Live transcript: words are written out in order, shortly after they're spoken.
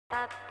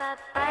Hi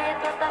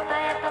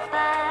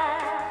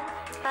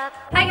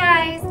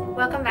guys,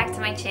 welcome back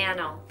to my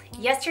channel.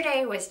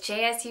 Yesterday was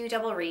JSU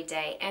Double Reed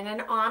Day, and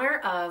in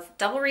honor of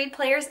double reed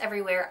players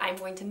everywhere, I'm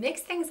going to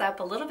mix things up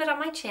a little bit on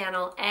my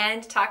channel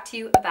and talk to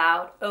you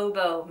about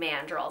oboe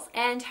mandrels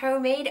and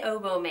homemade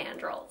oboe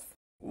mandrels.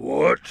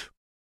 What?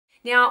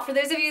 Now, for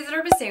those of you that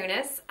are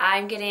bassoonists,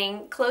 I'm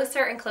getting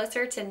closer and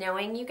closer to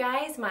knowing you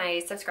guys,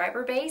 my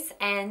subscriber base,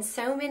 and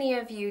so many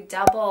of you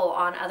double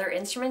on other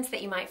instruments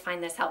that you might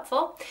find this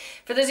helpful.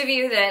 For those of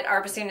you that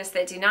are bassoonists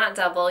that do not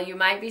double, you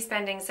might be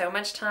spending so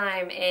much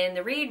time in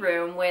the reed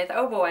room with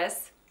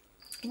oboists,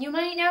 and you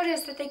might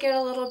notice that they get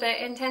a little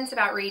bit intense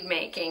about reed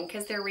making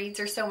because their reeds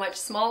are so much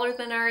smaller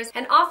than ours,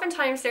 and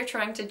oftentimes they're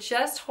trying to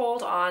just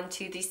hold on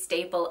to the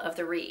staple of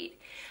the reed.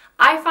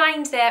 I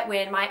find that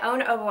when my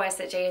own oboists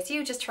at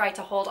JSU just try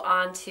to hold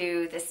on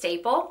to the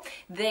staple,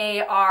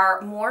 they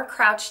are more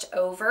crouched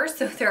over,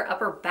 so their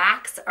upper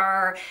backs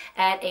are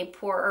at a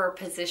poorer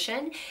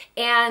position,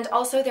 and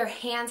also their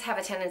hands have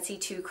a tendency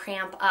to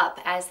cramp up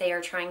as they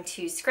are trying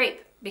to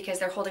scrape because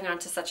they're holding on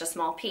to such a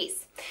small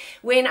piece.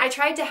 When I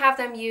tried to have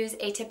them use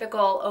a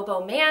typical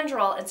oboe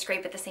mandrel and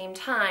scrape at the same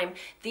time,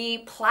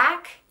 the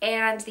plaque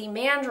and the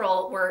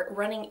mandrel were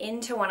running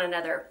into one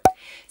another.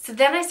 So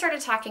then I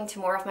started talking to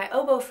more of my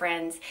oboe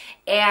friends,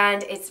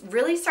 and it's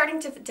really starting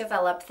to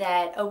develop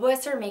that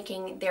oboists are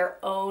making their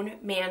own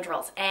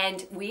mandrels,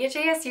 and we at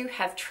JSU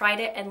have tried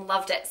it and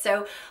loved it.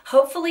 So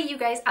hopefully you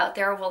guys out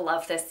there will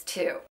love this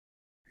too.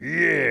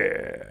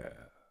 Yeah.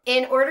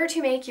 In order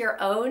to make your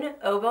own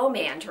oboe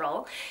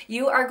mandrel,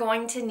 you are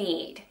going to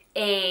need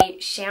a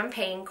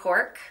champagne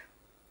cork.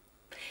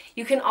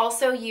 You can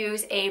also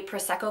use a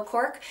Prosecco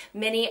cork.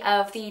 Many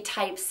of the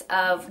types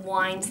of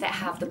wines that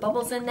have the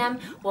bubbles in them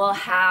will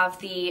have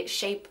the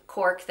shape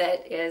cork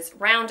that is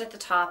round at the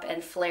top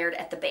and flared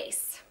at the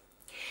base.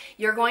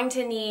 You're going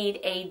to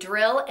need a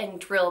drill and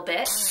drill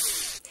bit.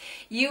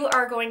 You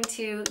are going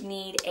to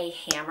need a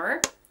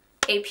hammer,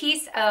 a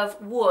piece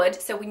of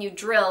wood, so when you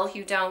drill,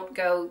 you don't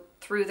go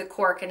through the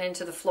cork and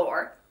into the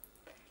floor,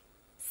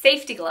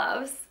 safety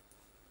gloves,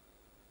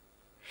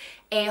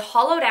 a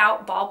hollowed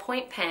out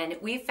ballpoint pen.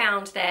 We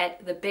found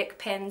that the Bic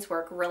pens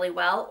work really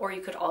well, or you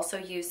could also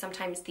use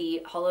sometimes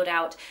the hollowed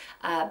out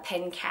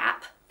pen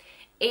cap,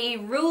 a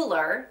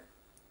ruler,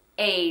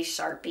 a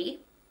Sharpie.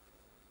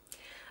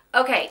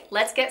 Okay,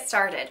 let's get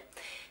started.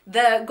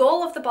 The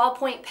goal of the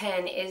ballpoint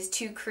pen is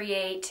to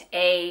create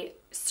a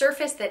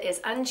surface that is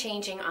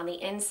unchanging on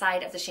the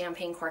inside of the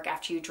champagne cork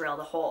after you drill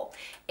the hole.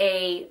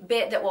 A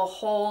bit that will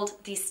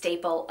hold the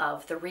staple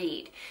of the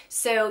reed.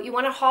 So you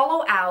want to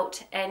hollow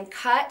out and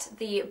cut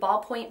the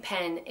ballpoint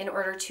pen in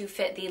order to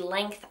fit the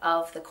length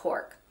of the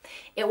cork.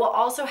 It will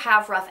also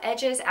have rough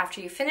edges after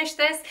you finish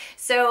this,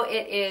 so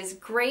it is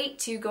great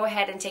to go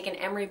ahead and take an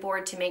emery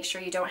board to make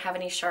sure you don't have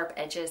any sharp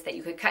edges that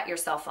you could cut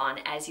yourself on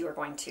as you are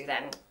going to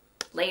then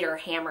later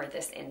hammer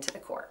this into the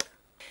cork.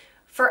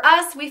 For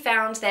us, we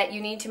found that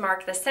you need to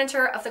mark the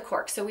center of the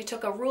cork. So we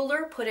took a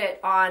ruler, put it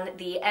on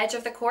the edge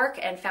of the cork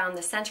and found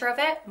the center of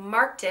it,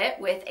 marked it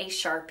with a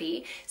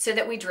Sharpie so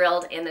that we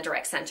drilled in the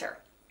direct center.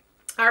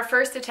 Our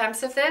first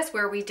attempts of this,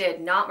 where we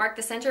did not mark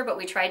the center but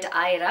we tried to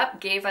eye it up,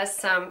 gave us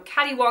some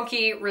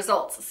catty-wonky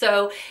results.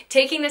 So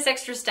taking this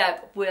extra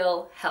step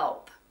will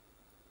help.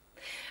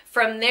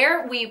 From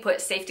there, we put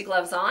safety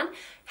gloves on,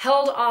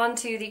 held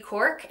onto the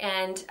cork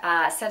and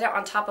set it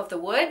on top of the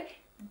wood,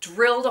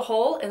 drilled a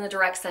hole in the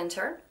direct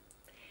center,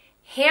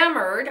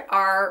 hammered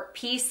our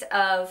piece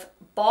of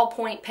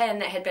ballpoint pen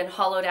that had been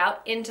hollowed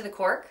out into the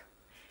cork,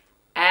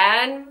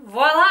 and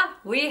voila,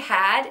 we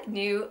had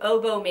new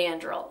oboe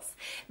mandrels.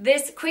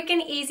 This quick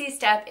and easy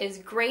step is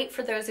great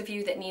for those of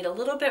you that need a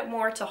little bit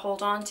more to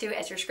hold on to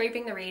as you're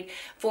scraping the reed.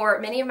 For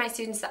many of my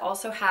students that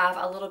also have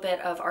a little bit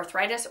of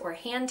arthritis or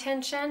hand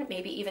tension,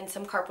 maybe even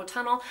some carpal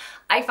tunnel,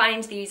 I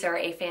find these are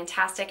a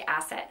fantastic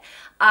asset.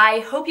 I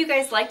hope you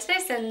guys liked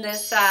this and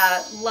this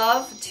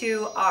love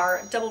to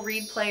our double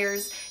reed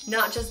players,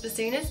 not just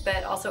bassoonists,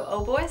 but also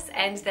oboists,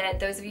 and that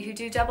those of you who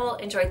do double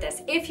enjoyed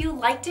this. If you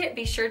liked it,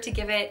 be sure to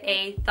give it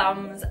a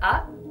thumbs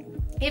up.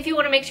 If you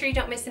want to make sure you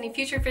don't miss any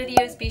future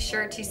videos, be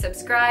sure to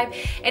subscribe.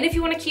 And if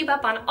you want to keep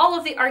up on all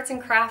of the arts and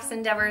crafts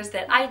endeavors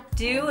that I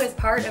do as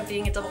part of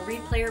being a double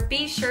reed player,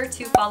 be sure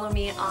to follow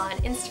me on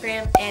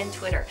Instagram and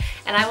Twitter.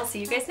 And I will see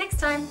you guys next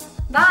time.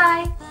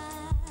 Bye!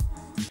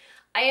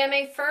 I am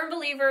a firm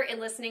believer in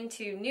listening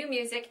to new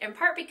music, in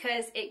part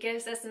because it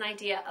gives us an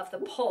idea of the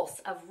pulse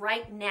of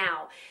right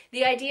now.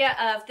 The idea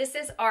of this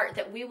is art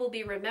that we will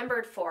be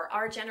remembered for,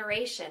 our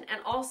generation, and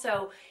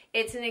also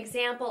it's an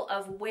example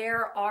of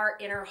where our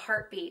inner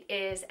heartbeat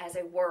is as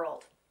a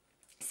world.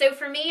 So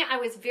for me, I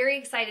was very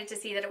excited to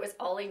see that it was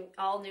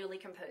all newly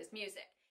composed music.